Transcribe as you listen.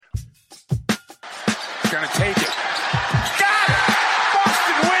Gonna take it. Got it!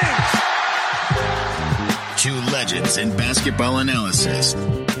 Boston wins! Two legends in basketball analysis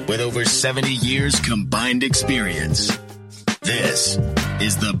with over 70 years combined experience. This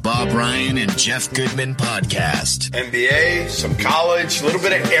is the Bob Ryan and Jeff Goodman podcast. NBA, some college, a little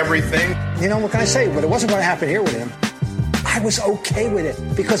bit of everything. You know, what can I say? But it wasn't going to happen here with him. I was okay with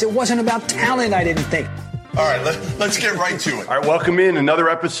it because it wasn't about talent, I didn't think. All right, let's get right to it. All right, welcome in another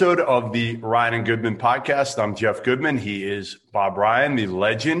episode of the Ryan and Goodman podcast. I'm Jeff Goodman. He is Bob Ryan, the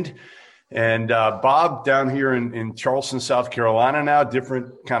legend. And Bob, down here in Charleston, South Carolina now,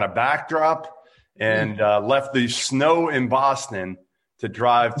 different kind of backdrop, and left the snow in Boston to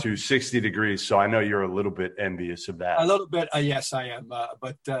drive to 60 degrees. So I know you're a little bit envious of that. A little bit, yes, I am.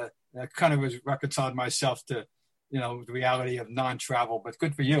 But I kind of was reconciled myself to, the reality of non-travel, but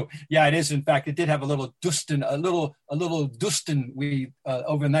good for you. Yeah, it is. In fact, it did have a little dustin,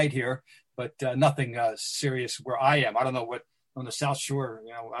 overnight here, but nothing serious where I am. I don't know what on the South Shore,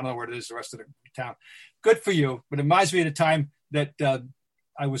 I don't know where it is the rest of the town. Good for you. But it reminds me of the time that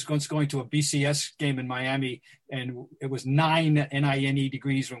I was going to a BCS game in Miami, and it was 9 NINE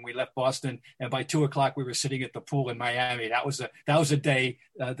degrees when we left Boston, and by 2:00 we were sitting at the pool in Miami. That was a day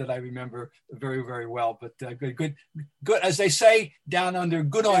that I remember very, very well. But good, as they say down under.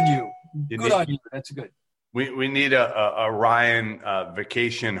 Good on you. Good on you. That's good. We need a Ryan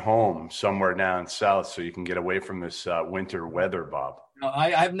vacation home somewhere down south so you can get away from this winter weather, Bob. No,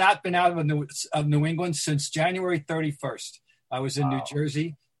 I have not been out of New England since January 31st. I was in New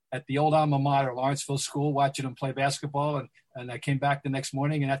Jersey at the old alma mater, Lawrenceville School, watching them play basketball, and I came back the next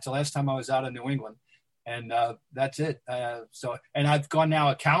morning, and that's the last time I was out of New England, and that's it. And I've gone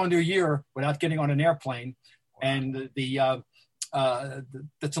now a calendar year without getting on an airplane, and that's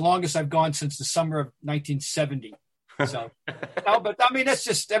the longest I've gone since the summer of 1970. So, but I mean, that's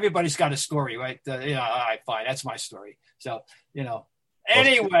just everybody's got a story, right? All right, fine, that's my story. So,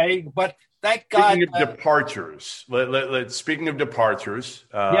 anyway, but. Thank God. Speaking of departures, speaking of departures.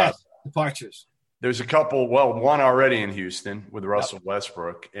 Yes, departures. There's a couple, one already in Houston with Russell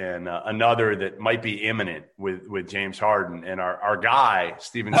Westbrook, and another that might be imminent with James Harden. And our guy,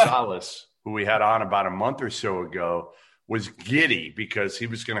 Stephen Salas, who we had on about a month or so ago, was giddy because he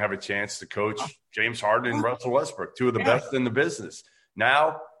was going to have a chance to coach James Harden and Russell Westbrook, two of the best in the business.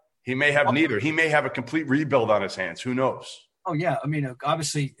 Now, he may have neither. He may have a complete rebuild on his hands. Who knows? Oh, yeah. I mean,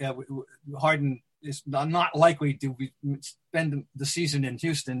 obviously, Harden is not likely to spend the season in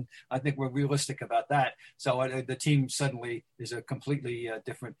Houston. I think we're realistic about that. So the team suddenly is a completely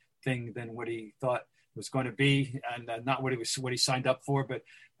different thing than what he thought it was going to be, and not what he signed up for. But,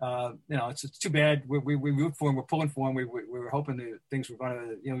 it's too bad. We root for him. We're pulling for him. We were hoping that things were going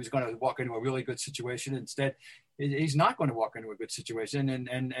to, he was going to walk into a really good situation. Instead, he's not going to walk into a good situation.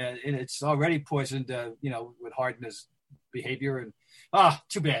 And it's already poisoned, with Harden's behavior, and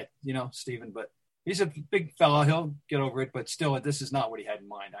too bad, Stephen, but he's a big fella. He'll get over it, but still, this is not what he had in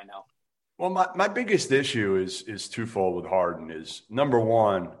mind. I know. Well, my biggest issue is twofold with Harden. Is number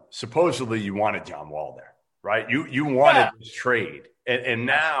one, supposedly you wanted John Wall there, right? You wanted this trade, and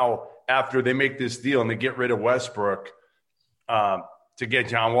now after they make this deal and they get rid of Westbrook to get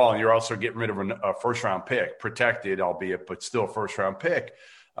John Wall, and you're also getting rid of a first round pick, protected, albeit, but still first round pick.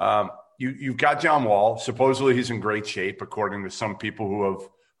 You've got John Wall. Supposedly he's in great shape, according to some people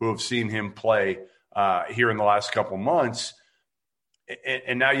who have seen him play here in the last couple months.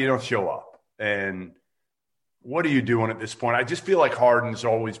 And now you don't show up. And what are you doing at this point? I just feel like Harden's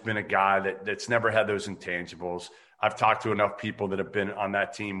always been a guy that's never had those intangibles. I've talked to enough people that have been on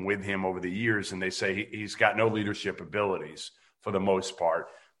that team with him over the years, and they say he's got no leadership abilities for the most part.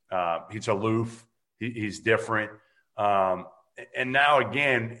 He's aloof. He's different. And now,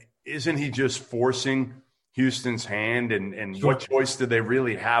 again, isn't he just forcing Houston's hand? And What choice do they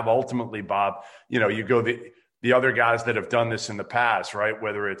really have ultimately, Bob? You go the other guys that have done this in the past, right?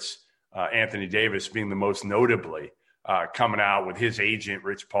 Whether it's Anthony Davis being the most notably coming out with his agent,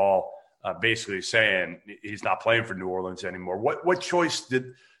 Rich Paul, basically saying he's not playing for New Orleans anymore. What choice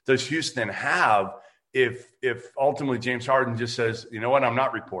does Houston have if ultimately James Harden just says, you know what, I'm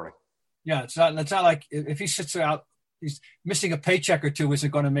not reporting? Yeah, it's not like if he sits out, he's missing a paycheck or two isn't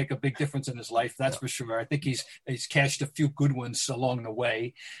going to make a big difference in his life. That's for sure. I think he's cashed a few good ones along the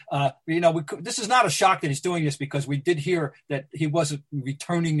way. This is not a shock that he's doing this, because we did hear that he wasn't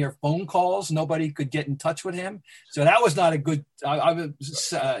returning their phone calls. Nobody could get in touch with him. So that was not a good, not a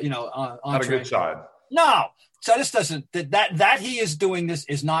good sign. No. So this doesn't, that he is doing this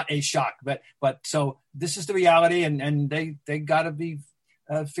is not a shock, but so this is the reality, and they got to be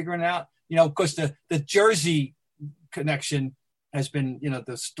figuring it out, because the Jersey connection has been,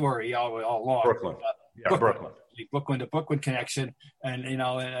 the story all along. Brooklyn. Yeah, Brooklyn. The Brooklyn connection, and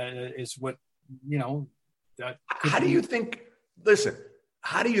is what That how do you think? Listen,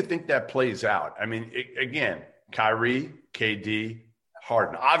 how do you think that plays out? I mean, again, Kyrie, KD,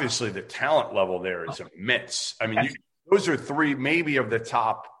 Harden. Obviously, the talent level there is immense. I mean, those are three maybe of the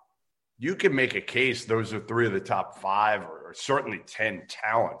top. You can make a case those are three of the top 5 or certainly 10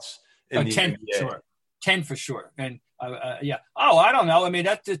 talents in the 10 NBA. for sure. 10 for sure. And yeah. Oh, I don't know. I mean,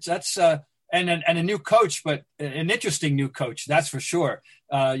 that's and a new coach, but an interesting new coach. That's for sure.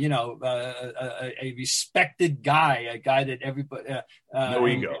 A respected guy, a guy that everybody no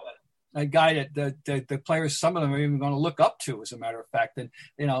ego. A guy that the players, some of them are even going to look up to, as a matter of fact. And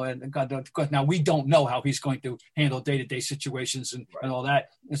now we don't know how he's going to handle day-to-day situations and all that.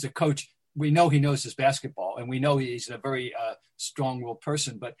 As a coach, we know he knows his basketball, and we know he's a very strong-willed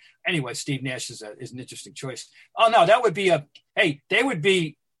person. But anyway, Steve Nash is an interesting choice. Oh no, that would be they would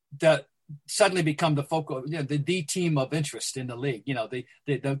be suddenly become the focal, the team of interest in the league.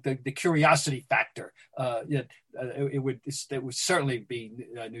 The curiosity factor. It would certainly be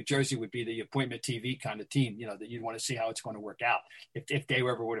New Jersey would be the appointment TV kind of team. That you'd want to see how it's going to work out if they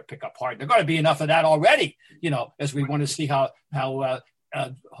ever were to pick up Harden. There's going to be enough of that already. As we want to see how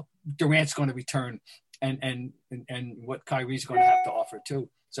Durant's going to return and what Kyrie's going to have to offer too.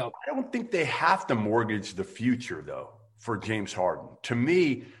 So I don't think they have to mortgage the future though for James Harden. To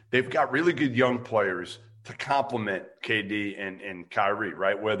me, they've got really good young players to complement KD and Kyrie,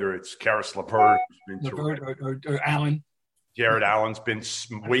 right? Whether it's Karis LeVert or Allen. Jared Allen's been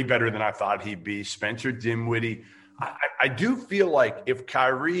way better than I thought he'd be. Spencer Dinwiddie. I do feel like if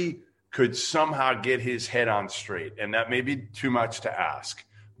Kyrie could somehow get his head on straight, and that may be too much to ask,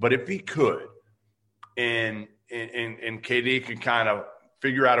 but if he could, and KD could kind of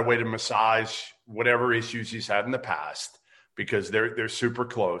figure out a way to massage whatever issues he's had in the past, because they're super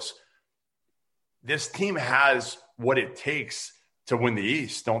close. This team has what it takes to win the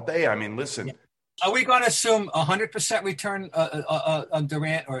East, don't they? I mean, listen. Yeah. Are we going to assume 100% return on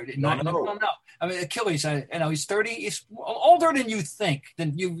Durant or not? No. I mean, Achilles. He's 30. He's older than you think.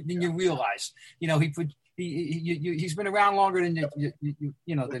 Than you realize. He's been around longer than you.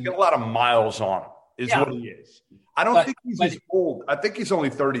 He's got a lot of miles on him. What he is. I don't think he's as old. I think he's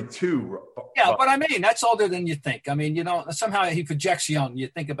only 32. Yeah, but I mean, that's older than you think. I mean, somehow he projects young. You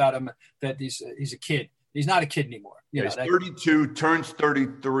think about him that he's a kid. He's not a kid anymore. He's 32, turns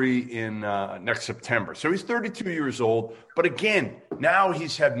 33 in next September. So he's 32 years old. But again, now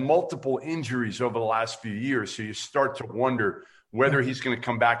he's had multiple injuries over the last few years. So you start to wonder whether he's going to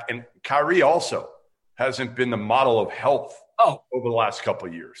come back. And Kyrie also hasn't been the model of health over the last couple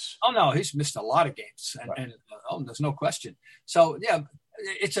of years. Oh, no, he's missed a lot of games. And there's no question. So, yeah,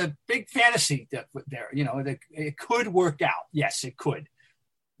 it's a big fantasy there. It could work out. Yes, it could.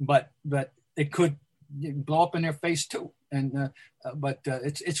 But it could blow up in their face too. And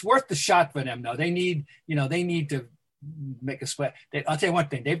it's worth the shot for them, though. They need to make a splash. I'll tell you one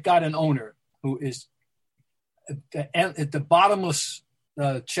thing. They've got an owner who is at the bottomless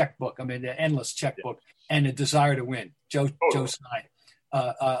checkbook. I mean, the endless checkbook and the desire to win. Joe Tsai.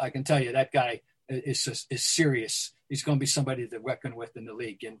 I can tell you that guy is serious. He's going to be somebody to reckon with in the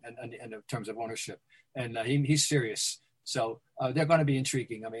league in terms of ownership. And he's serious. So they're going to be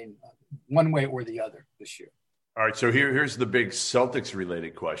intriguing. I mean, one way or the other this year. All right. So here's the big Celtics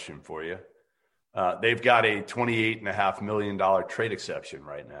related question for you. They've got a $28.5 million trade exception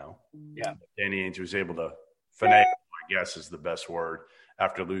right now. Yeah. Danny Ainge was able to finagle, I guess is the best word,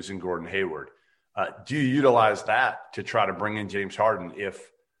 after losing Gordon Hayward. Do you utilize that to try to bring in James Harden if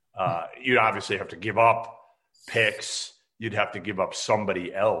you'd obviously have to give up picks? You'd have to give up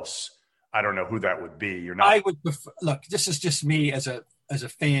somebody else. I don't know who that would be. I would prefer, look, this is just me as a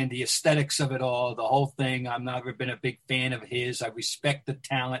fan, the aesthetics of it all, the whole thing. I've never been a big fan of his. I respect the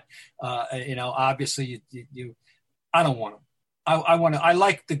talent. Obviously I don't want him. I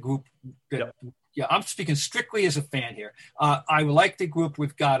like the group. Yeah, I'm speaking strictly as a fan here. I like the group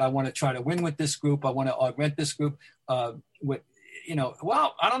we've got. I want to try to win with this group. I want to augment this group. I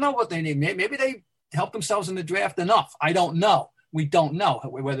don't know what they need. Maybe they help themselves in the draft enough. I don't know. We don't know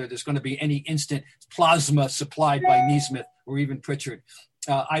whether there's going to be any instant plasma supplied by Nesmith or even Pritchard.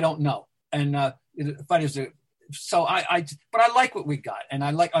 I don't know. And but I like what we got, and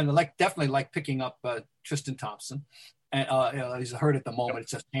I definitely like picking up Tristan Thompson. And he's hurt at the moment.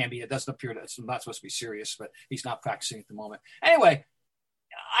 It's just hammy. It doesn't appear that it's not supposed to be serious, but he's not practicing at the moment. Anyway,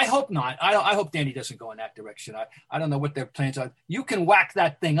 I hope not. I hope Danny doesn't go in that direction. I don't know what their plans are. You can whack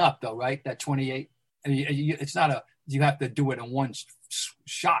that thing up though, right? That 28. It's not you have to do it in one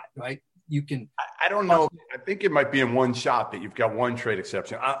shot, right? You can. I don't know. I think it might be in one shot that you've got one trade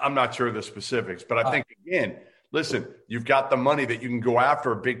exception. I'm not sure of the specifics, but I think again, listen, you've got the money that you can go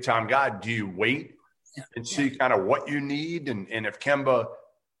after a big-time guy. Do you wait and see kind of what you need? And if Kemba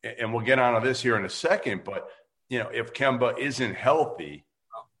 – and we'll get onto this here in a second, but, if Kemba isn't healthy,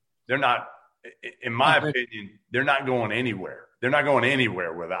 they're not – in my opinion, they're not going anywhere. They're not going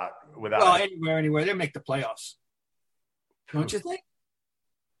anywhere without. Well, anywhere. They make the playoffs. Don't you think?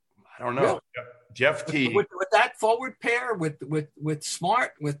 I don't know. Really? Jeff Teague. With that forward pair, with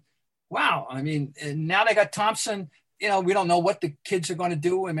Smart, wow. I mean, and now they got Thompson. We don't know what the kids are going to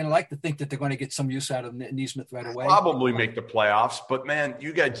do. I mean, I like to think that they're going to get some use out of Nesmith right away. Probably make the playoffs. But, man,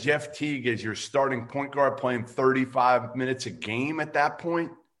 you got Jeff Teague as your starting point guard playing 35 minutes a game at that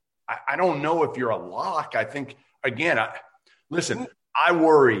point. I don't know if you're a lock. I think, again, listen, I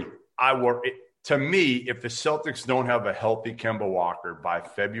worry. To me, if the Celtics don't have a healthy Kemba Walker by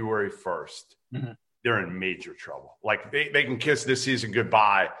February 1st, they're in major trouble. Like, they can kiss this season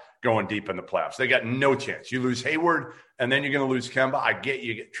goodbye going deep in the playoffs. They got no chance. You lose Hayward, and then you're going to lose Kemba. I get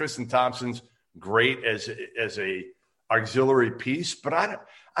you get Tristan Thompson's great as a auxiliary piece, but I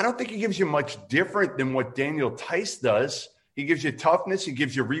don't think he gives you much different than what Daniel Tice does. He gives you toughness. He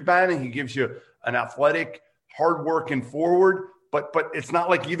gives you rebounding. He gives you an athletic, hard-working forward. But it's not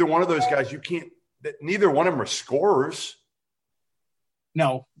like either one of those guys. Neither one of them are scorers.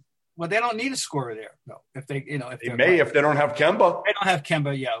 No. Well, they don't need a scorer there. No. If they don't have Kemba. They don't have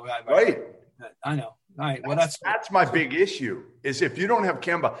Kemba. Yeah. Right. I know. All right. Well, that's my big issue is if you don't have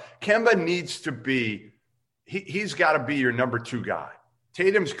Kemba needs to be, he's got to be your number 2 guy.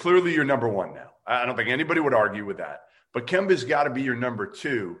 Tatum's clearly your number 1 now. I don't think anybody would argue with that. But Kemba's got to be your number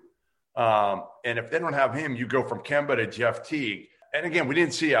 2. And if they don't have him, you go from Kemba to Jeff Teague. And again, we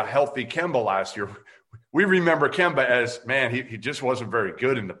didn't see a healthy Kemba last year. We remember Kemba as, man, he just wasn't very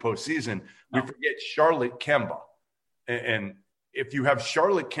good in the postseason. No. We forget Charlotte Kemba. And if you have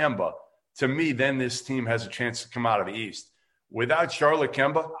Charlotte Kemba, to me, then this team has a chance to come out of the East. Without Charlotte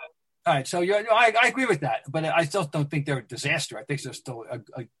Kemba. All right, so I agree with that, but I still don't think they're a disaster. I think they're still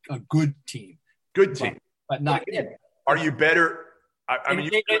a good team. Good team. But not again, are you better? I mean,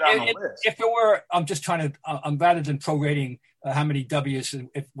 you put it on the list. If it were, I'm just trying to, rather than prorating how many W's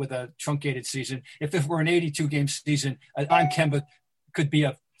with a truncated season, if it were an 82-game season, Kemba could be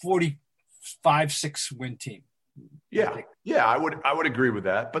a 45-6 win team. Yeah, I would agree with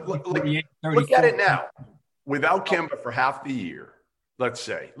that. But look at it now. Without Kemba for half the year, let's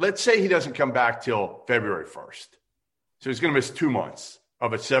say he doesn't come back till February 1st. So he's going to miss 2 months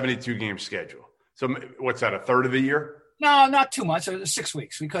of a 72-game schedule. So what's that, a third of the year? No, not 2 months. 6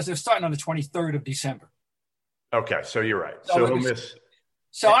 weeks because they're starting on the 23rd of December. Okay, so you're right. So he'll miss.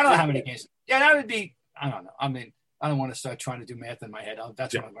 So I don't know how many games. Yeah, that would be. I don't know. I mean, I don't want to start trying to do math in my head.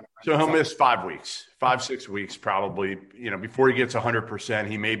 That's what I'm going to. So he'll miss 5 weeks, 6 weeks probably. Before he gets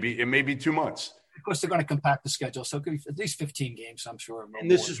 100%, it may be 2 months. Of course, they're going to compact the schedule, so it could be at least 15 games. I'm sure.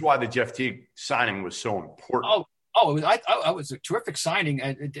 And this is why the Jeff Teague signing was so important. It was a terrific signing.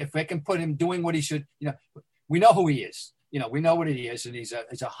 And if they can put him doing what he should, we know who he is. We know what he is, and he's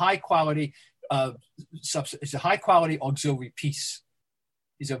a high quality it's a high quality auxiliary piece.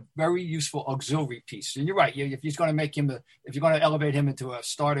 He's a very useful auxiliary piece. And you're right. If he's going to make him if you're going to elevate him into a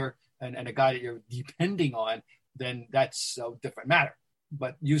starter and a guy that you're depending on, then that's a different matter.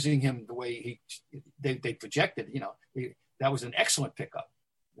 But using him the way they projected, that was an excellent pickup.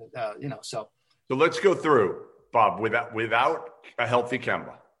 So let's go through, Bob, without a healthy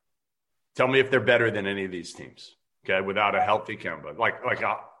Kemba. Tell me if they're better than any of these teams. Okay, without a healthy Kemba, like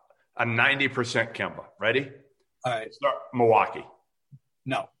a 90% Kemba. Ready? All right. Start Milwaukee.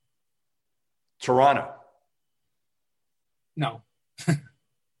 No. Toronto. No.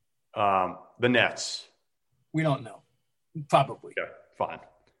 The Nets. We don't know. Probably. Okay, fine.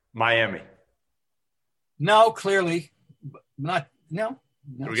 Miami. No, clearly. Not. No.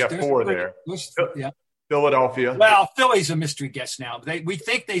 We got 4 there. Yeah. Philadelphia. Well, Philly's a mystery guest now. We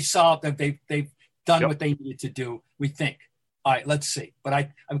think they solved that. They've done what they needed to do. We think. All right, let's see. But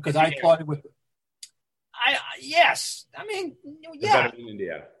I thought it would. Yes. I mean, yeah. Better than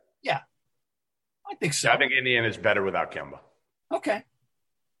Indiana. Yeah. I think so. I think Indiana is better without Kemba. Okay.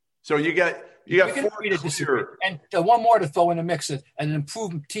 So you got 4 and one more to throw in the mix, an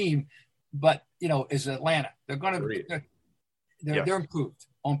improved team, but is Atlanta. They're going to they're improved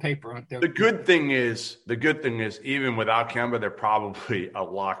on paper. The good thing is even without Kemba, they're probably a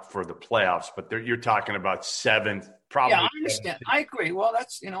lock for the playoffs. But you're talking about 7th, probably. Yeah, I understand. I agree. Well,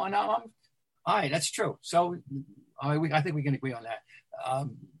 that's and I'm all right. That's true. So I think we can agree on that.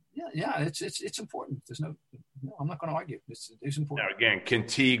 It's important. There's no, I'm not going to argue. It's important. Now, again, can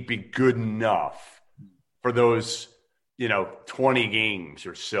Teague be good enough for those 20 games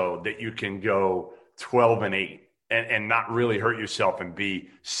or so that you can go 12-8 and not really hurt yourself and be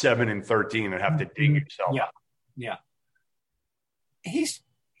 7-13 and have to dig yourself out. Yeah. It's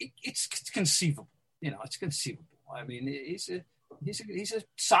conceivable. It's conceivable. I mean, he's a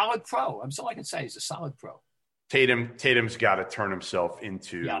solid pro. That's all I can say. He's a solid pro. Tatum's got to turn himself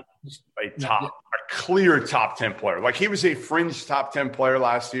into a clear top 10 player. Like he was a fringe top 10 player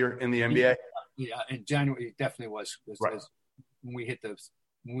last year in the NBA. Yeah, in January he definitely was. Right. When we hit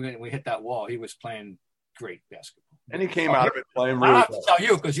that wall, he was playing great basketball. And he came out of it playing really well. I have to tell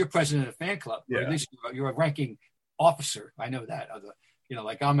you, because you're president of the fan club, yeah. Or at least you're a ranking officer. I know that.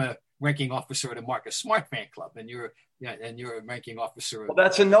 Like I'm a ranking officer of the Marcus Smart fan club, and you're a ranking officer. Well,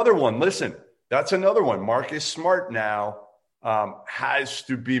 that's another one. Listen, that's another one. Marcus Smart now has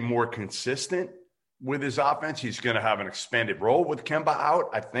to be more consistent with his offense. He's going to have an expanded role with Kemba out,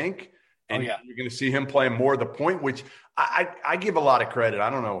 I think. And you're going to see him playing more of the point, which I give a lot of credit. I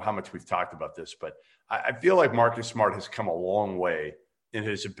don't know how much we've talked about this, but I feel like Marcus Smart has come a long way in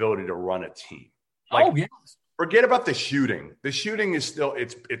his ability to run a team. Forget about the shooting. The shooting is still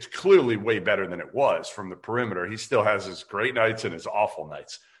it's clearly way better than it was from the perimeter. He still has his great nights and his awful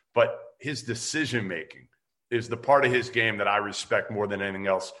nights. But his decision-making is the part of his game that I respect more than anything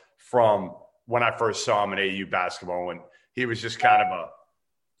else from when I first saw him in AAU basketball, when he was just kind of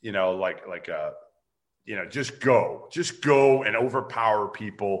just go and overpower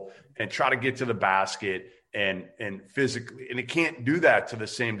people and try to get to the basket and physically. And he can't do that to the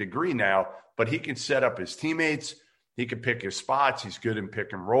same degree now, but he can set up his teammates. He can pick his spots. He's good in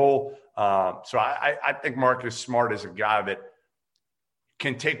pick and roll. So I think Marcus Smart is a guy that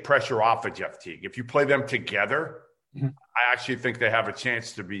can take pressure off of Jeff Teague. If you play them together, I actually think they have a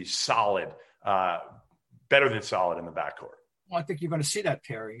chance to be solid, better than solid in the backcourt. Well, I think you're going to see that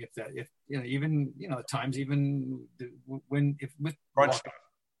pairing at times even when if with crunch time.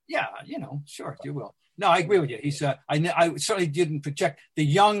 Yeah, sure you will. No, I agree with you. He's I certainly didn't project the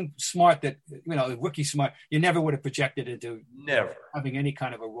young Smart that rookie Smart. You never would have projected into having any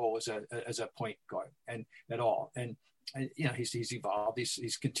kind of a role as a point guard and at all. And he's evolved.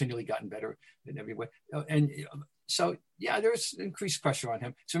 He's continually gotten better in every way. And so there's increased pressure on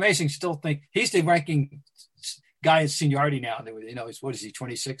him. It's amazing. Still think he's the ranking guy in seniority now. What is he?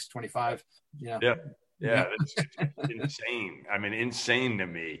 26, 25? Yeah. It's insane. I mean, insane to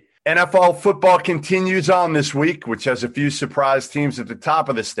me. NFL football continues on this week, which has a few surprise teams at the top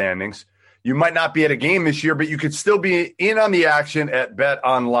of the standings. You might not be at a game this year, but you could still be in on the action at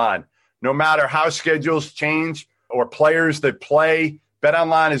BetOnline. No matter how schedules change or players that play,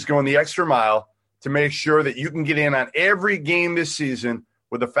 BetOnline is going the extra mile to make sure that you can get in on every game this season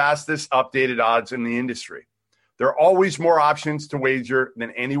with the fastest updated odds in the industry. There are always more options to wager than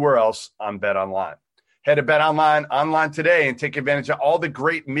anywhere else on BetOnline. Head to BetOnline online today and take advantage of all the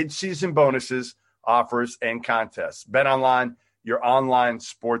great midseason bonuses, offers, and contests. BetOnline, your online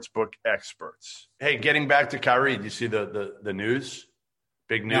sportsbook experts. Hey, getting back to Kyrie, do you see the news?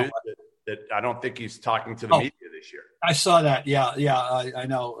 Big news that I don't think he's talking to the media this year. I saw that. Yeah, I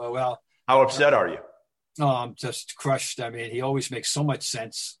know. Well, how upset are you? Oh, I'm just crushed. I mean, he always makes so much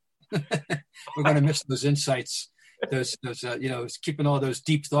sense. We're going to miss those insights. Those keeping all those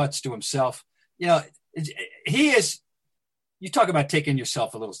deep thoughts to himself. He is. You talk about taking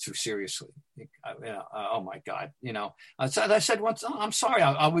yourself a little too seriously. Oh my God! I said once. I'm sorry.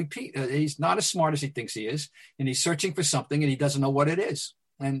 I'll repeat. He's not as smart as he thinks he is, and he's searching for something, and he doesn't know what it is.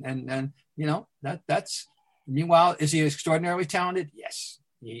 And that's. Meanwhile, is he extraordinarily talented? Yes,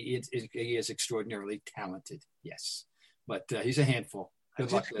 he is extraordinarily talented. Yes, but he's a handful.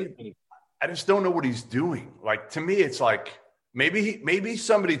 Good luck. I just don't know what he's doing. Like, to me, it's like maybe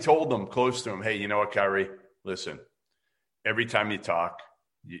somebody told him close to him, hey, you know what, Kyrie? Listen, every time you talk,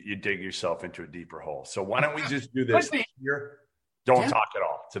 you dig yourself into a deeper hole. So why don't we just do this here? Don't talk at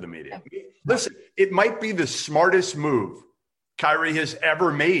all to the media. Listen, it might be the smartest move Kyrie has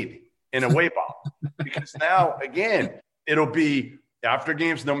ever made in a away ball. Because now, again, it'll be after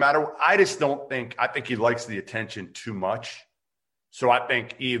games, no matter what. I think he likes the attention too much. So I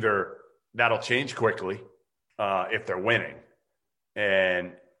think either that'll change quickly if they're winning,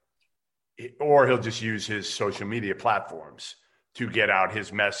 or he'll just use his social media platforms to get out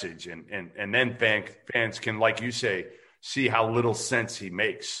his message, and then fans can, like you say, see how little sense he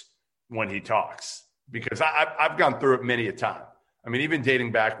makes when he talks. Because I've gone through it many a time. I mean, even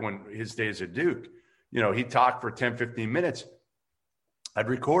dating back when his days at Duke, he talked for 10, 15 minutes. I'd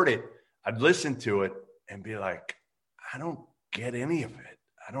record it. I'd listen to it and be like, I don't get any of it.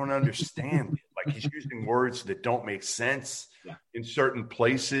 I don't understand it. Like, he's using words that don't make sense in certain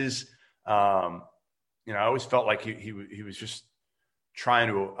places. I always felt like he was just trying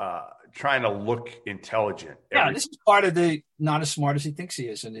to look intelligent. Yeah, this is part of the not as smart as he thinks he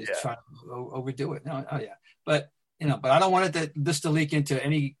is, and he's trying to overdo it. No, but I don't want this to leak into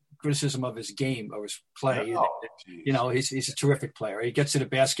any criticism of his game or his play. No, he's a terrific player. He gets to the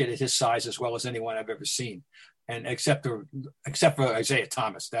basket at his size as well as anyone I've ever seen, and except for Isaiah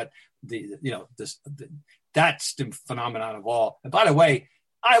Thomas, that's the phenomenon of all. And by the way,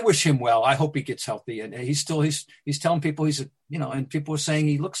 I wish him well. I hope he gets healthy, and he's telling people and people are saying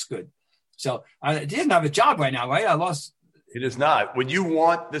he looks good. So he didn't have a job right now, right? It is not. Would you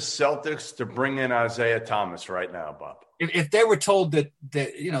want the Celtics to bring in Isaiah Thomas right now, Bob? If they were told that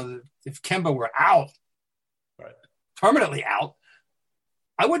if Kemba were out, right, permanently out,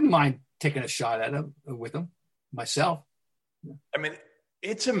 I wouldn't mind taking a shot at him with him myself. I mean,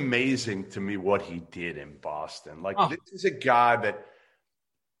 it's amazing to me what he did in Boston. This is a guy that,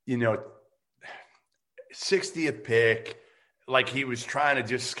 60th pick. Like he was trying to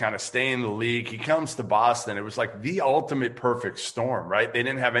just kind of stay in the league. He comes to Boston. It was like the ultimate perfect storm, right? They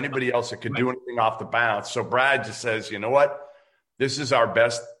didn't have anybody else that could do anything off the bounce. So Brad just says, you know what? This is our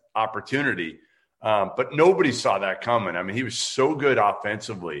best opportunity. But nobody saw that coming. I mean, he was so good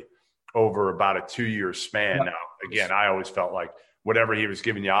offensively over about a 2-year span. Now, again, I always felt like whatever he was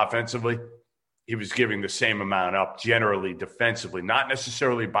giving you offensively, he was giving the same amount up generally defensively, not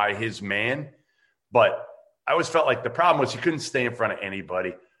necessarily by his man, but I always felt like the problem was he couldn't stay in front of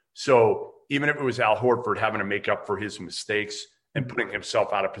anybody. So even if it was Al Horford having to make up for his mistakes and putting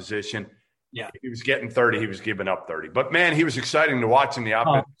himself out of position, if he was getting 30, he was giving up 30. But, man, he was exciting to watch in the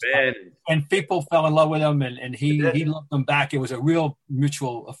offensive end. And people fell in love with him, and he loved them back. It was a real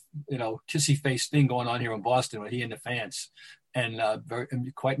mutual, kissy-face thing going on here in Boston with he and the fans, and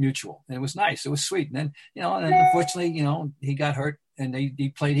quite mutual. And it was nice. It was sweet. And then, and unfortunately, he got hurt. And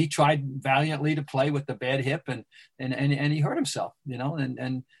he tried valiantly to play with the bad hip and he hurt himself,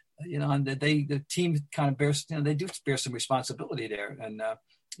 and the team kind of bears, they do bear some responsibility there. And,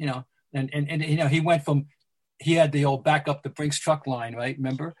 he went from, he had the old back up the Brinks truck line, right?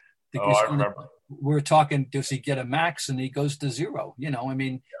 Remember? I remember. We're talking, does he get a max? And he goes to zero, you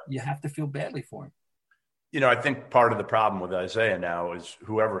have to feel badly for him. I think part of the problem with Isaiah now is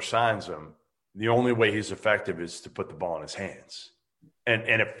whoever signs him, the only way he's effective is to put the ball in his hands. And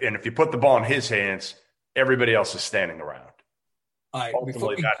if you put the ball in his hands, everybody else is standing around. All right.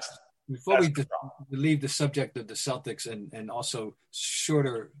 Before we leave the subject of the Celtics and also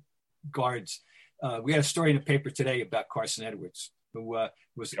shorter guards, we had a story in the paper today about Carson Edwards, who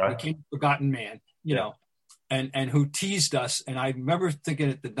became a forgotten man, and who teased us. And I remember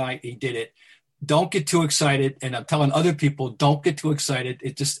thinking at the night he did it, don't get too excited. And I'm telling other people, don't get too excited.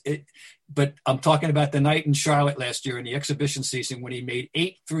 But I'm talking about the night in Charlotte last year in the exhibition season when he made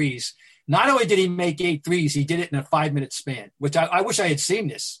 8 threes. Not only did he make 8 threes, he did it in a 5-minute span, which I wish I had seen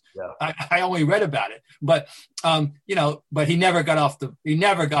this. Yeah. I only read about it, but but he never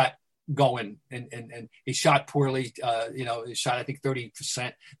got going, and he shot poorly. He shot I think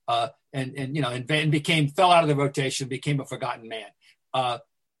 30%, and fell out of the rotation, became a forgotten man.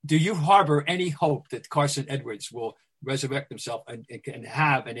 Do you harbor any hope that Carson Edwards will resurrect himself and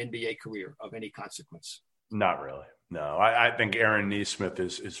have an NBA career of any consequence? Not really. No, I think Aaron Nesmith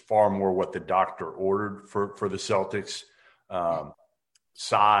is far more what the doctor ordered for the Celtics.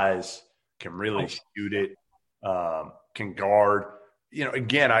 Size, can really shoot it, can guard.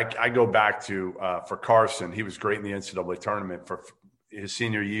 Again, I go back to for Carson, he was great in the NCAA tournament. For his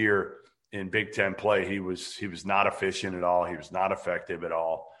senior year in Big Ten play, he was not efficient at all. He was not effective at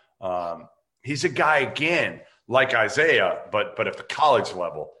all. He's a guy, again, like Isaiah, but at the college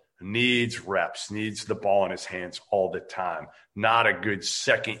level, needs reps, needs the ball in his hands all the time. Not a good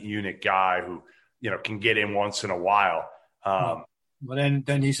second unit guy who, can get in once in a while. But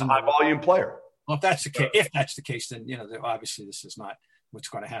then he's a high volume player. Well, if that's the case, then, obviously this is not what's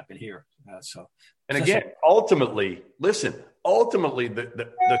going to happen here. Ultimately, the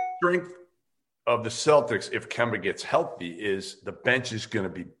strength of the Celtics, if Kemba gets healthy, is the bench is going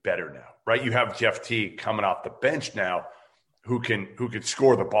to be better now, right? You have Jeff Teague coming off the bench now, who can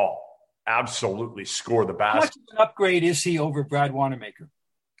score the ball, absolutely score the basket. How much of an upgrade is he over Brad Wanamaker?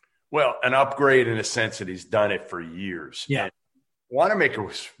 Well, an upgrade in a sense that he's done it for years. Yeah. And Wanamaker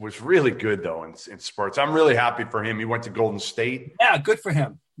was really good though in spurts. I'm really happy for him. He went to Golden State. Yeah, good for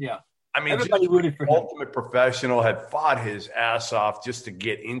him. Yeah. I mean, everybody rooted for him. Ultimate professional, had fought his ass off just to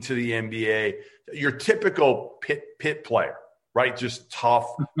get into the NBA. Your typical pit player, right? Just tough,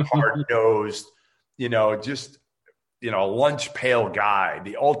 hard-nosed, lunch pail guy,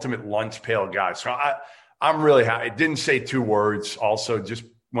 the ultimate lunch pail guy. So I'm really happy. It didn't say 2 words. Also, just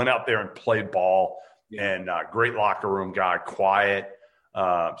went out there and played ball, and great locker room guy, quiet.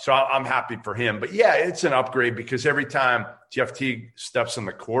 So I'm happy for him. But, yeah, it's an upgrade because every time Jeff Teague steps on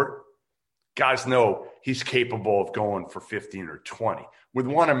the court, guys know he's capable of going for 15 or 20. With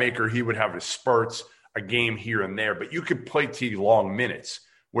Wanamaker, he would have his spurts, a game here and there. But you could play Teague long minutes.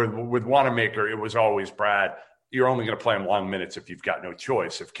 With Wanamaker, it was always, Brad, you're only going to play him long minutes if you've got no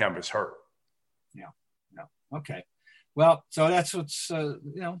choice, if Kemba's hurt. Yeah. No. Okay. Well, so that's what's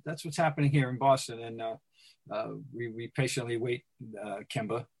happening here in Boston. And we patiently wait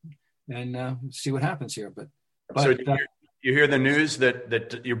Kemba and see what happens here. But so you hear the news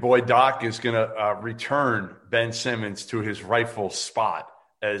that your boy Doc is going to return Ben Simmons to his rightful spot.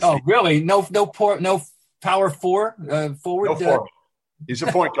 Really? No power forward? No forward. He's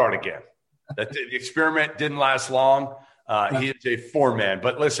a point guard again. The experiment didn't last long. He is a four-man.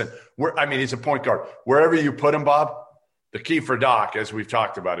 But listen, he's a point guard. Wherever you put him, Bob, the key for Doc, as we've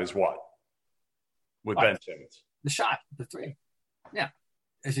talked about, is what? With Ben Simmons. The shot, the three. Yeah.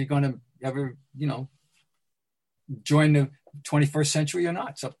 Is he going to ever, join the 21st century or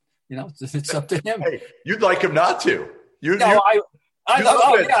not? So, it's up to him. Hey, you'd like him not to. I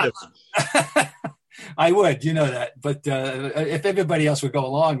would, that. But if everybody else would go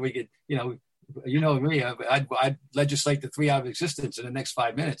along, we could, me, I'd legislate the three out of existence in the next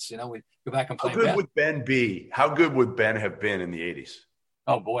 5 minutes. We'd go back and play. How good would Ben be? How good would Ben have been in the 80s?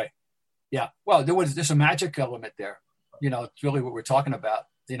 Oh, boy. Yeah. Well, there's a magic element there. It's really what we're talking about,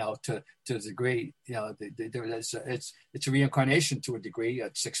 to a degree. It's a reincarnation to a degree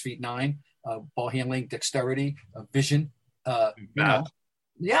at 6'9", ball handling, dexterity, vision.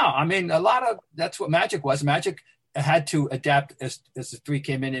 Yeah, a lot of that's what Magic was. Magic had to adapt as the three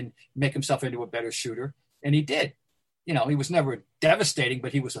came in and make himself into a better shooter, and he did. He was never devastating,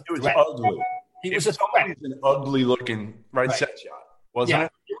 but he was a threat. Ugly. He was a threat. An ugly-looking right set shot, wasn't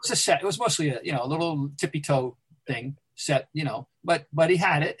it? It was a set. It was mostly a little tippy-toe thing set, but he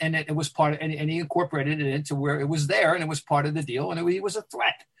had it, and it was part of, and he incorporated it into where it was there, and it was part of the deal, and he was a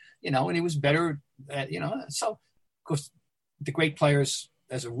threat, and he was better at, so of course the great players,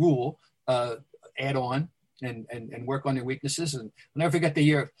 as a rule, add on and work on their weaknesses. And I'll never forget the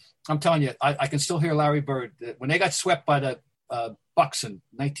year. I'm telling you, I can still hear Larry Bird when they got swept by the Bucks in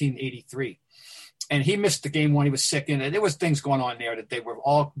 1983. And he missed the game when he was sick. And there was things going on there that they were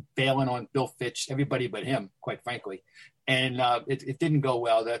all bailing on Bill Fitch, everybody but him, quite frankly. And it didn't go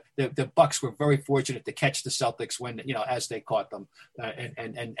well. The Bucks were very fortunate to catch the Celtics when, as they caught them.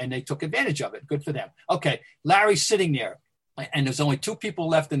 And they took advantage of it. Good for them. Okay, Larry's sitting there. And there's only two people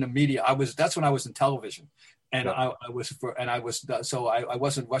left in the media. That's when I was in television, and I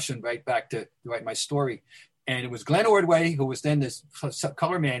wasn't rushing right back to write my story. And it was Glenn Ordway, who was then this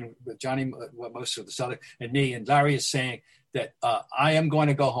color man with Johnny, most of the Celtics, and me. And Larry is saying that I am going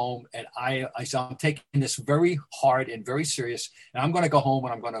to go home, and I'm taking this very hard and very serious. And I'm going to go home,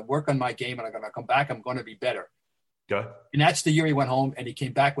 and I'm going to work on my game, and I'm going to come back. I'm going to be better. Good. And that's the year he went home, and he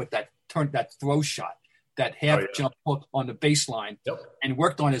came back with that throw shot. That half jump hook on the baseline, and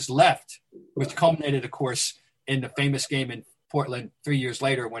worked on his left, which culminated, of course, in the famous game in Portland 3 years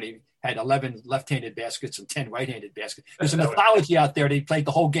later when he had 11 left-handed baskets and 10 right-handed baskets. There's a mythology out there that he played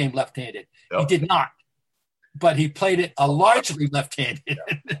the whole game left-handed. He did not, but he played it largely left-handed.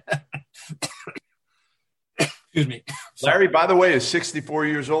 Excuse me. Larry, by the way, is 64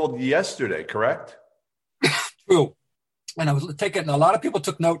 years old yesterday, correct? True. And I was taking, a lot of people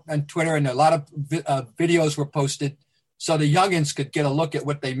took note on Twitter, and a lot of videos were posted so the youngins could get a look at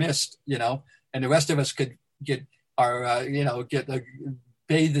what they missed, and the rest of us could get our,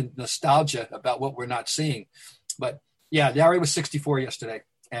 bathed in nostalgia about what we're not seeing. But yeah, Larry was 64 yesterday.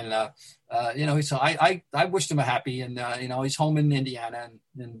 And, so I wished him a happy, and, he's home in Indiana,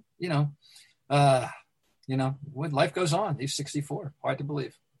 and when life goes on, he's 64. Hard to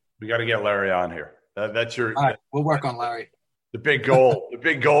believe. We got to get Larry on here. That's your. All right, we'll work on Larry. The big goal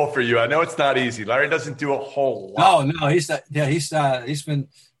for you. I know it's not easy. Larry doesn't do a whole lot. No, he's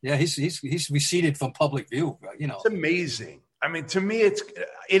receded from public view. It's amazing. To me,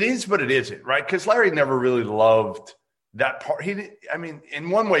 it is, but it isn't, right? Because Larry never really loved that part. In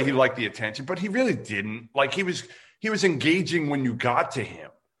one way, he liked the attention, but he really didn't. Like he was engaging when you got to him.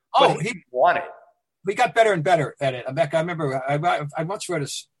 But he wanted. We got better and better at it. I remember I once read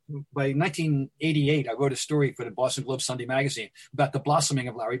by 1988, I wrote a story for the Boston Globe Sunday magazine about the blossoming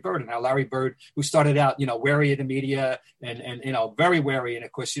of Larry Bird, and how Larry Bird, who started out, wary of the media and very wary, and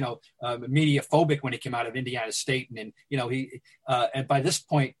of course, media phobic when he came out of Indiana State, and and by this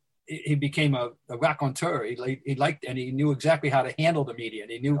point he became a raconteur. He liked, and he knew exactly how to handle the media,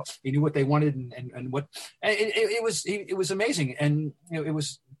 and he knew what they wanted and what. And it was amazing, and it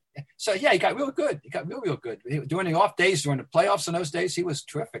was So yeah, he got real good. He got real good. During the off days, during the playoffs in those days, he was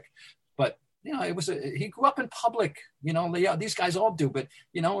terrific. But he grew up in public. Yeah, these guys all do. But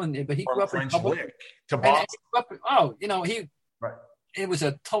but he grew up in public. Lick to Boston. Right. It was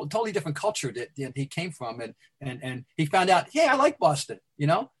a totally different culture that he came from, and he found out, hey, I like Boston.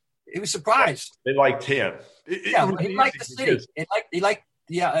 He was surprised. They liked him. He liked the city. He liked.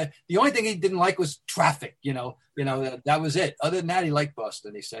 Yeah, the only thing he didn't like was traffic. That was it. Other than that, he liked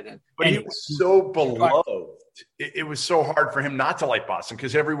Boston. He said, but he was so beloved. It was so hard for him not to like Boston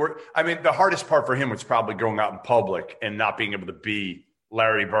because everywhere. I mean, the hardest part for him was probably going out in public and not being able to be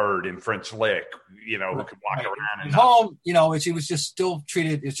Larry Bird and French Lick. Who could walk around. At home, he was just still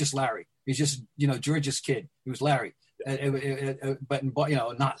treated as just Larry. He's just George's kid. He was Larry, but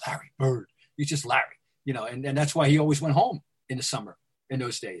not Larry Bird. He's just Larry. And that's why he always went home in the summer. In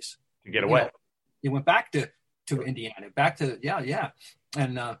those days, to get away, he went back to Indiana, back to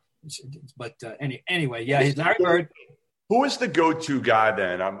and anyway, he's Larry Bird. Who is the go-to guy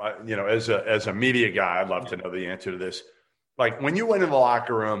then? As a media guy, I'd love to know the answer to this. Like when you went in the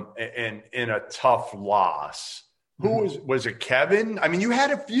locker room and in a tough loss, who was it? Kevin? I mean, you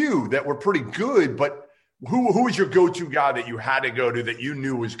had a few that were pretty good, but who was your go-to guy that you had to go to that you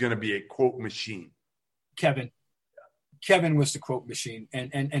knew was going to be a quote machine? Kevin was the quote machine,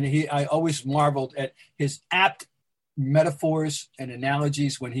 and I always marveled at his apt metaphors and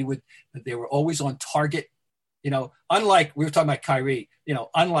analogies when they were always on target. Unlike we were talking about Kyrie,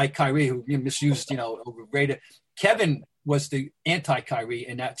 unlike Kyrie who misused, overrated. Kevin was the anti-Kyrie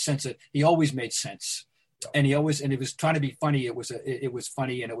in that sense that he always made sense, and he was trying to be funny. It was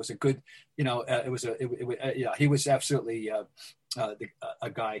funny, and it was a good, he was absolutely a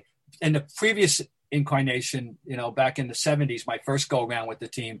guy. And the previous incarnation, back in the 70s, my first go around with the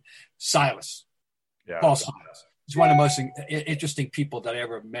team, Silas. Yeah, Paul Silas. He's one of the most interesting people that I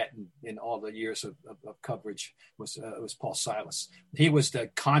ever met in all the years of coverage was Paul Silas. He was the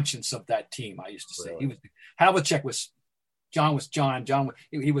conscience of that team, I used to say. Really? Havlicek was John.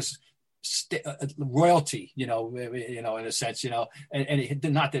 He was royalty, in a sense, and he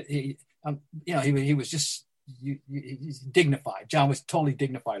did not that he was just he's dignified. John was totally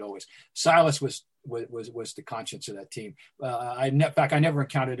dignified always. Silas was the conscience of that team. In fact, I never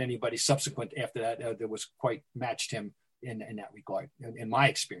encountered anybody subsequent after that that was quite matched him in that regard, in my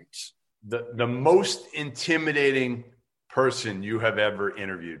experience. The most intimidating person you have ever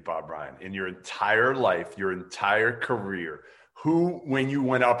interviewed, Bob Ryan, in your entire life, your entire career, who, when you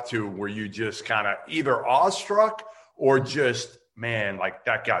went up to, were you just kind of either awestruck or just, man, like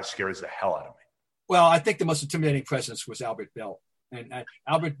that guy scares the hell out of me? Well, I think the most intimidating presence was Albert Bell. And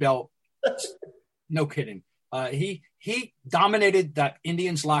Albert Bell, no kidding. He dominated that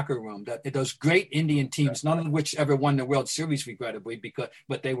Indians locker room, those great Indian teams, none of which ever won the World Series, regrettably,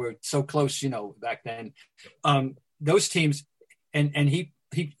 but they were so close, back then. Those teams, and he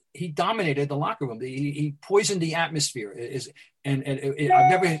dominated the locker room. He poisoned the atmosphere.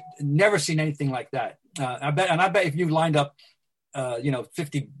 I've never seen anything like that. I bet if you lined up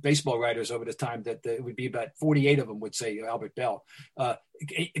 50 baseball writers over the time, that it would be about 48 of them would say Albert Bell,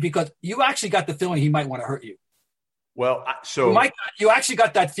 because you actually got the feeling he might want to hurt you. Well, you actually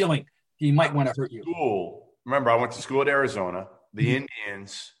got that feeling he might want to hurt you. Remember, I went to school at Arizona. The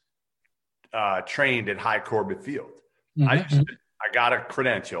Indians trained at High Corbett Field. I got a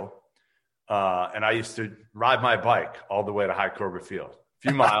credential, and I used to ride my bike all the way to High Corbett Field, a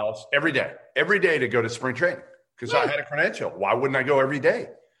few miles every day to go to spring training. Because I had a credential. Why wouldn't I go every day?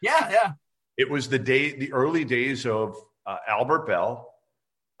 Yeah. It was the early days of Albert Bell,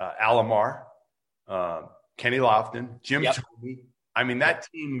 Alomar, Kenny Lofton, Jim Thome. I mean, that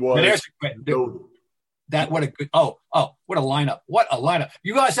team was what a lineup. What a lineup.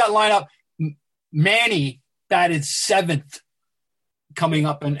 You guys, that lineup, Manny batted 7th coming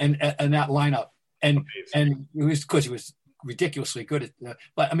up in that lineup. And it was because he was ridiculously good at,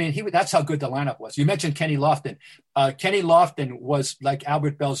 but I mean, that's how good the lineup was. You mentioned Kenny Lofton. Kenny Lofton was like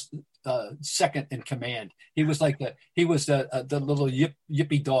Albert Bell's second in command. He was like the little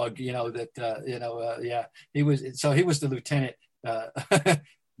yippy dog, he was the lieutenant.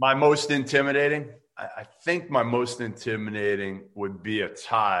 My most intimidating, I think my most intimidating would be a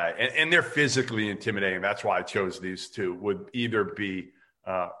tie, and they're physically intimidating. That's why I chose these two. Would either be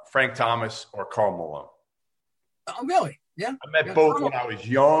Frank Thomas or Karl Malone. Oh, really? Yeah. I met both when I was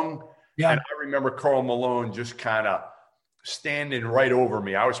young. Yeah. And I remember Karl Malone just kind of standing right over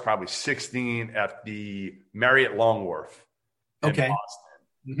me. I was probably 16 at the Marriott Longworth in Boston.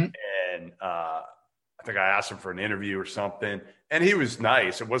 Mm-hmm. And I think I asked him for an interview or something. And he was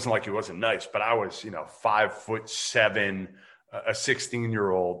nice. It wasn't like he wasn't nice, but I was, 5'7", a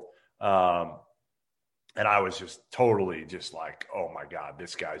 16-year-old. And I was just totally just like, oh my God,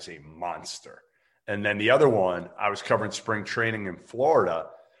 this guy's a monster. And then the other one, I was covering spring training in Florida,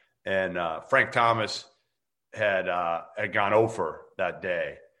 and Frank Thomas had gone over that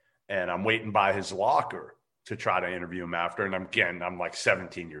day, and I'm waiting by his locker to try to interview him after. And I'm like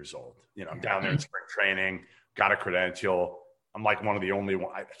 17 years old. I'm down there in spring training, got a credential. I'm like one of the only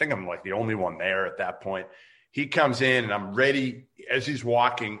one. I think I'm like the only one there at that point. He comes in, and I'm ready as he's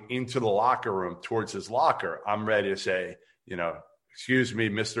walking into the locker room towards his locker. I'm ready to say, excuse me,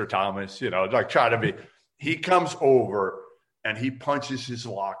 Mr. Thomas, like try to be. He comes over and he punches his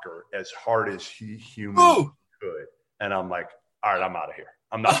locker as hard as he humanly could. And I'm like, all right, I'm out of here.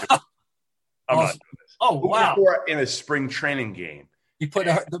 I'm not doing this. Oh, wow. In a spring training game. You put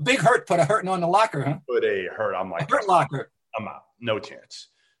the big hurt put a hurting on the locker, huh? Put a hurt. I'm like, a hurt locker. I'm out. No chance.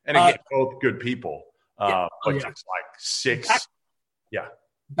 And again, both good people. But just like six.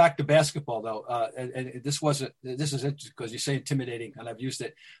 Back to basketball, though. And this is interesting because you say intimidating, and I've used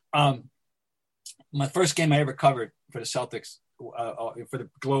it. My first game I ever covered for the Celtics, for the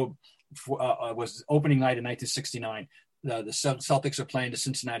Globe, was opening night in 1969. The Celtics are playing the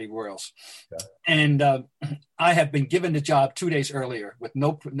Cincinnati Royals. Yeah. And I had been given the job 2 days earlier with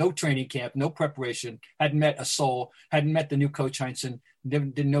no training camp, no preparation, hadn't met a soul, hadn't met the new coach Heinsohn,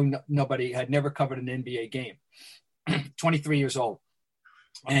 didn't know nobody, had never covered an NBA game. 23 years old.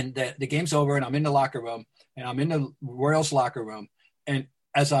 And the game's over, and I'm in the locker room, and I'm in the Royals locker room. And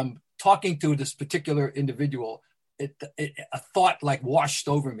as I'm talking to this particular individual, a thought like washed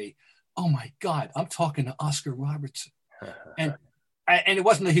over me. Oh my God, I'm talking to Oscar Robertson. And it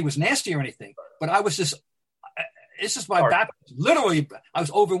wasn't that he was nasty or anything, but I was just, it's just my back. Literally, I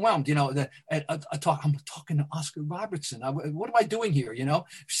was overwhelmed, I'm talking to Oscar Robertson. What am I doing here?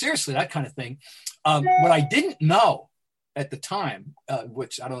 Seriously, that kind of thing. What I didn't know at the time,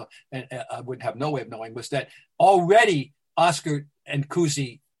 which I don't know, and I would have no way of knowing, was that already Oscar and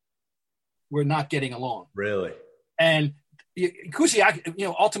Cousy were not getting along. Really? And Cousy,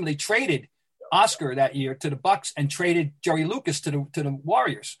 ultimately traded Oscar that year to the Bucks and traded Jerry Lucas to the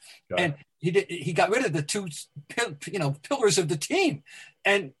Warriors. And he got rid of the two, pillars of the team.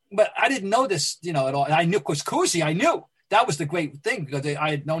 But I didn't know this, at all. And I knew, because Cousy, I knew. That was the great thing, because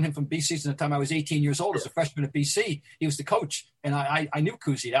I had known him from BC since the time I was 18 years old as a freshman at BC. He was the coach, and I knew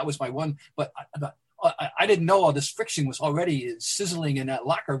Cousy. That was my one. But I didn't know all this friction was already sizzling in that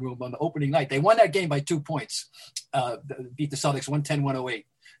locker room on the opening night. They won that game by 2 points, beat the Celtics 110-108.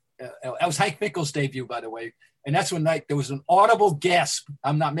 That was Hank Finkel's debut, by the way. And that's when there was an audible gasp.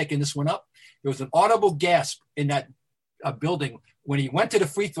 I'm not making this one up. There was an audible gasp in that building when he went to the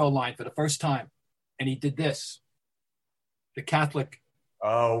free throw line for the first time, and he did this. The Catholic.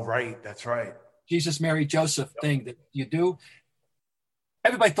 Oh, right. That's right. Jesus, Mary, Joseph thing that you do.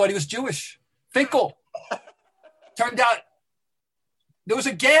 Everybody thought he was Jewish. Finkel. Turned out there was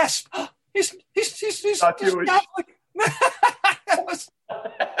a gasp. He's Catholic.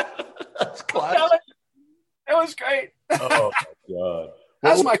 That's classic. It was great. Oh my God.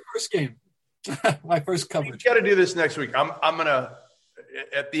 That was my first game. My first coverage. We got to do this next week. I'm gonna,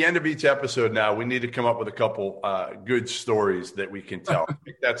 at the end of each episode now, we need to come up with a couple good stories that we can tell. I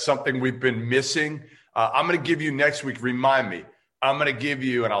think that's something we've been missing. I'm going to give you next week. Remind me. I'm going to give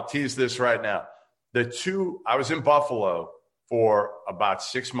you, and I'll tease this right now. I was in Buffalo for about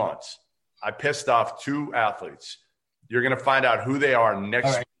 6 months. I pissed off 2 athletes. You're going to find out who they are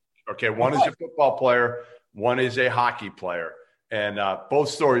next week. Okay, one is a football player, one is a hockey player. And both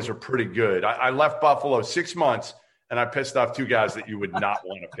stories are pretty good. I left Buffalo 6 months, and I pissed off 2 guys that you would not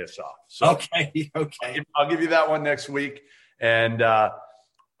want to piss off. So okay. I'll give you that one next week. And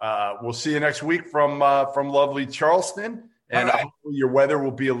we'll see you next week from lovely Charleston. And hopefully your weather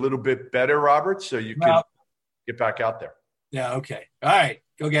will be a little bit better, Robert, so you can get back out there. Yeah, okay. All right,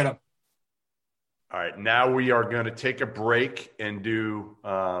 go get them. All right, now we are going to take a break and do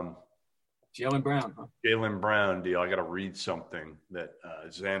Jaylen Brown. Huh? Jaylen Brown deal. I got to read something that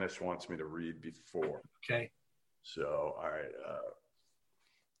Zanis wants me to read before. Okay. So, all right,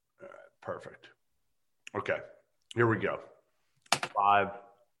 perfect. Okay, here we go. 5,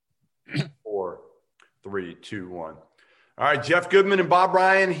 4, 3, 2, 1. All right, Jeff Goodman and Bob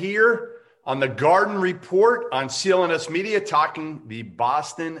Ryan here on the Garden Report on CLNS Media, talking the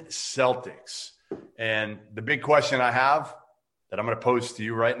Boston Celtics. And the big question I have that I'm going to pose to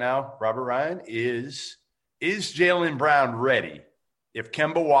you right now, Robert Ryan, is Jaylen Brown ready if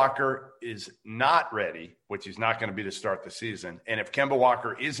Kemba Walker is not ready, which he's not going to be to start the season, and if Kemba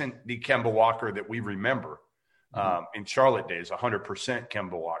Walker isn't the Kemba Walker that we remember in Charlotte days, 100%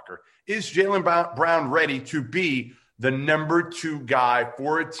 Kemba Walker, is Jaylen Brown ready to be the number 2 guy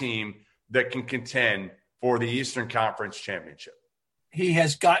for a team that can contend for the Eastern Conference Championship?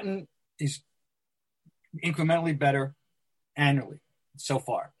 He's incrementally better annually so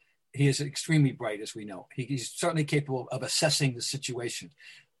far. He is extremely bright, as we know. He's certainly capable of assessing the situation.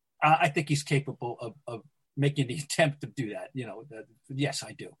 I think he's capable of making the attempt to do that. Yes,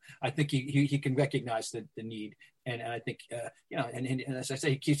 I do. I think he can recognize the need. And I think, and as I say,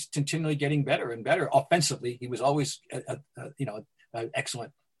 he keeps continually getting better and better offensively. He was always, an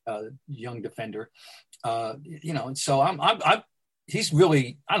excellent young defender. And so he's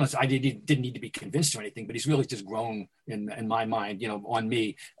really, I don't know, I didn't need to be convinced or anything, but he's really just grown in my mind, on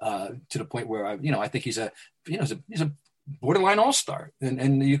me to the point where I think he's a borderline all-star,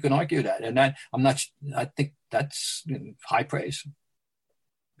 and you can argue that. And I think that's high praise.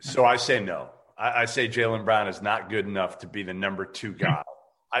 So I say no. I say Jaylen Brown is not good enough to be the number 2 guy.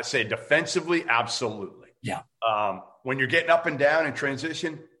 I say defensively, absolutely. Yeah. When you're getting up and down in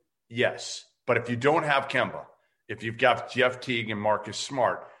transition, yes. But if you don't have Kemba, if you've got Jeff Teague and Marcus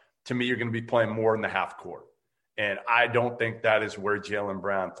Smart, to me, you're going to be playing more in the half court. And I don't think that is where Jaylen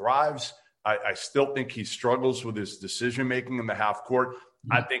Brown thrives. I still think he struggles with his decision-making in the half court.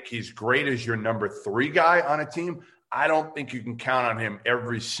 Mm-hmm. I think he's great as your number 3 guy on a team. I don't think you can count on him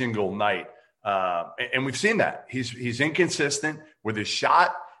every single night. And we've seen that. He's inconsistent with his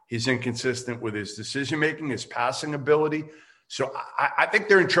shot. He's inconsistent with his decision-making, his passing ability. So I think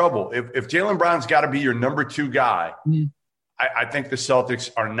they're in trouble. If Jaylen Brown's got to be your number 2 guy, I think the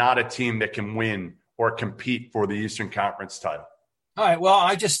Celtics are not a team that can win or compete for the Eastern Conference title. All right. Well,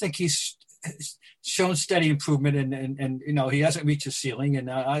 I just think he's shown steady improvement, and he hasn't reached his ceiling. And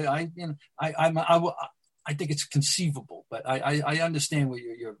I think it's conceivable, but I understand what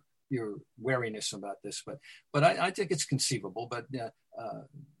your wariness about this, but I think it's conceivable. But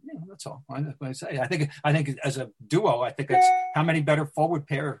that's all I say. I think as a duo, I think it's how many better forward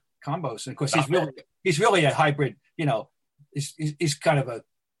pair combos. And of course, he's really a hybrid. He's kind of a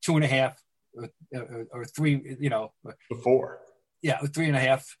 2.5 or 3. Before. Yeah,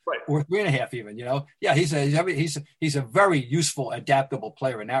 3.5, right, or 3.5 even. Yeah, he's a very useful, adaptable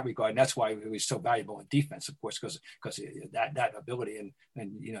player in that regard, and that's why he's so valuable in defense, of course, because that ability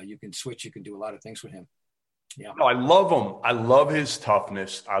and you can switch, you can do a lot of things with him. Yeah, no, I love him. I love his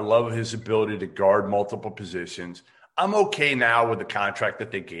toughness. I love his ability to guard multiple positions. I'm okay now with the contract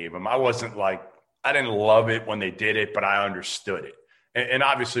that they gave him. I didn't love it when they did it, but I understood it, and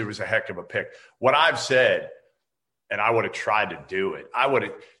obviously it was a heck of a pick. What I've said. And I would have tried to do it. I would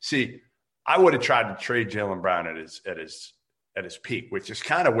have tried to trade Jaylen Brown at his peak, which is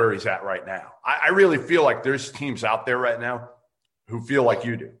kind of where he's at right now. I really feel like there's teams out there right now who feel like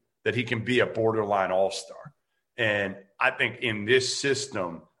you do, that he can be a borderline all-star. And I think in this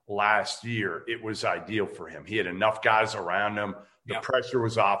system last year, it was ideal for him. He had enough guys around him. The pressure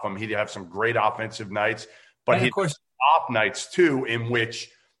was off him. He'd have some great offensive nights, but he'd have off nights too, in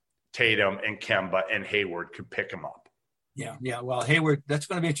which Tatum and Kemba and Hayward could pick him up. Yeah. Well, Hayward, that's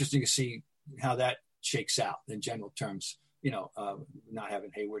going to be interesting to see how that shakes out in general terms, not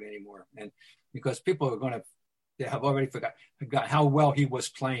having Hayward anymore. And because people are they have already forgot how well he was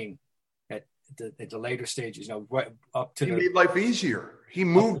playing at the later stages, right up to he made life easier. He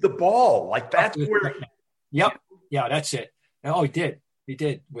moved the ball. Like that's where. Yep. Yeah, that's it. Oh, he did,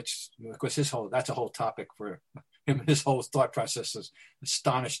 which of course that's a whole topic for him. His whole thought process is it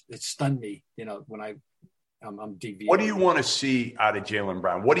stunned me, when I'm deviating. What do you want to see out of Jaylen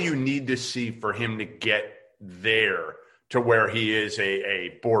Brown? What do you need to see for him to get there to where he is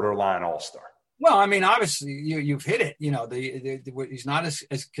a borderline all-star? Well, I mean, obviously you've hit it. He's not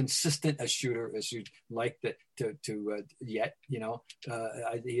as consistent a shooter as you'd like to yet.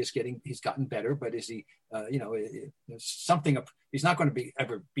 He's gotten better, but is he? Something. He's not going to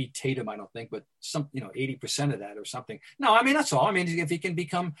ever beat Tatum, I don't think, but 80% of that or something. No, I mean that's all. I mean, if he can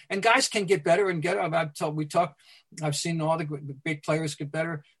become, and guys can get better and get. I've seen all the big players get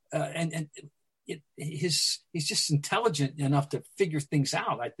better, and he's just intelligent enough to figure things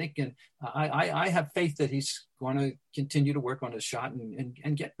out, I think, and I have faith that he's going to continue to work on his shot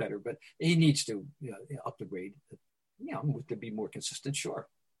and get better, but he needs to up the grade, to be more consistent. Sure.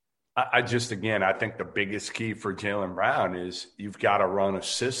 I think the biggest key for Jaylen Brown is you've got to run a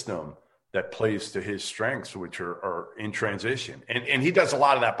system that plays to his strengths, which are in transition, and he does a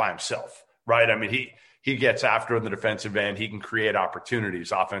lot of that by himself, right? I mean, he gets after the defensive end. He can create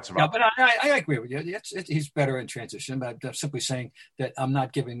opportunities, offensive. Yeah, but I agree with you. He's better in transition. But I'm simply saying that I'm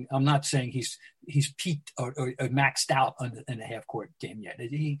not saying he's peaked or maxed out in a half court game yet.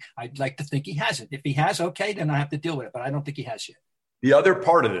 I'd like to think he hasn't. If he has, okay, then I have to deal with it. But I don't think he has yet. The other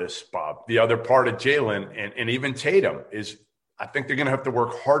part of this, Bob, the other part of Jalen and even Tatum is I think they're going to have to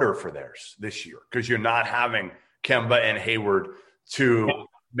work harder for theirs this year because you're not having Kemba and Hayward to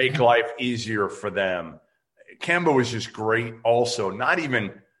make life easier for them. Kemba was just great also, not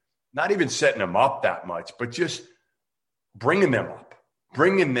even setting them up that much, but just bringing them up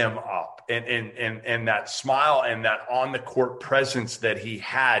and that smile and that on the court presence that he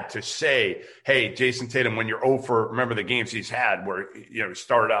had to say, hey, Jason Tatum, when you're 0 for, remember the games he's had where, he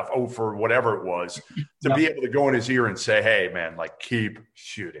started off 0 for whatever it was, to be able to go in his ear and say, hey, man, like keep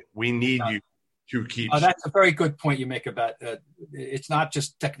shooting. We need you to keep shooting. That's a very good point you make about it's not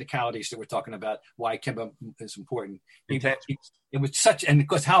just technicalities that we're talking about, why Kemba is important. It was such, and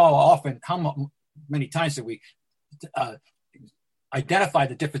because how many times did we identify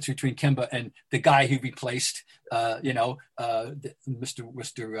the difference between Kemba and the guy he replaced, Mr.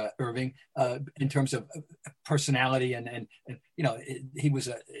 Irving, in terms of personality and he was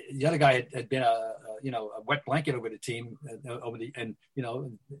the other guy had been a wet blanket over the team and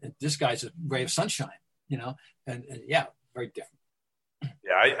this guy's a ray of sunshine, and very different.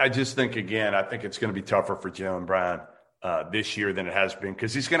 Yeah, I just think I think it's going to be tougher for Jaylen Brown this year than it has been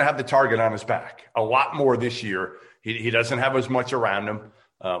because he's going to have the target on his back a lot more this year. He doesn't have as much around him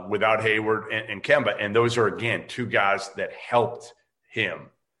without Hayward and Kemba. And those are, again, two guys that helped him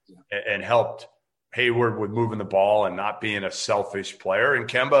and helped Hayward with moving the ball and not being a selfish player. And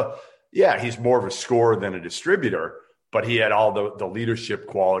Kemba, he's more of a scorer than a distributor, but he had all the leadership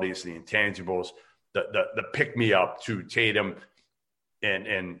qualities, the intangibles, the pick-me-up to Tatum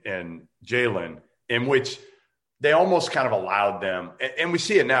and Jalen, in which they almost kind of allowed them. And we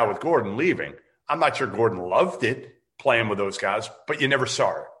see it now with Gordon leaving. I'm not sure Gordon loved it playing with those guys, but you never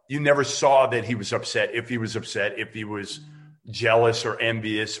saw it. You never saw that he was upset, if he was jealous or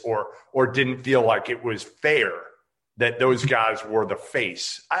envious or didn't feel like it was fair that those guys were the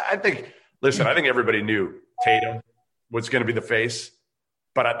face. I think everybody knew Tatum was going to be the face,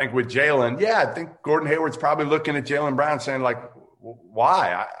 but I think with Jalen, I think Gordon Hayward's probably looking at Jaylen Brown saying like,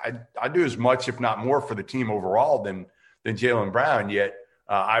 why? I do as much, if not more, for the team overall than Jaylen Brown, yet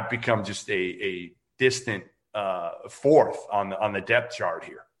I've become just a distant fourth on the depth chart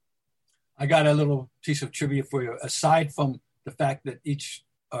here. I got a little piece of trivia for you. Aside from the fact that each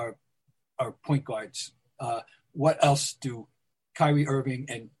are point guards, what else do Kyrie Irving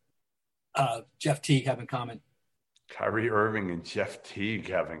and Jeff Teague have in common? Kyrie Irving and Jeff Teague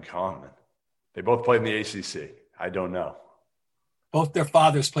have in common. They both played in the ACC. I don't know. Both their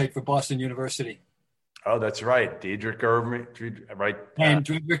fathers played for Boston University. Oh, that's right. Dedrick Irving, right? And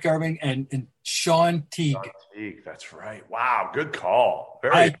Dedrick Irving and Sean Teague. Sean Teague, that's right. Wow, good call.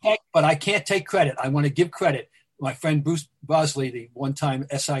 But I can't take credit. I want to give credit. My friend Bruce Bosley, the one-time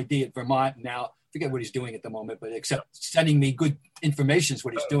SID at Vermont, now I forget what he's doing at the moment, but except sending me good information is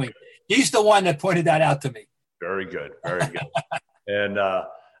what he's doing. He's the one that pointed that out to me. Very good. Very good. And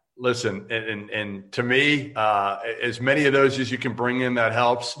listen, and to me, as many of those as you can bring in, that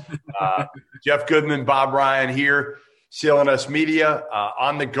helps. Jeff Goodman, Bob Ryan here, CLNS Media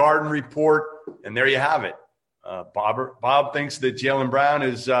on the Garden Report, and there you have it. Bob thinks that Jaylen Brown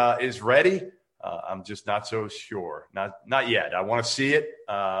is ready. I'm just not so sure. Not yet. I want to see it,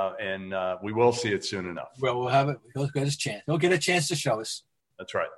 and we will see it soon enough. Well, we'll have it. He'll get his chance. He'll get a chance to show us. That's right.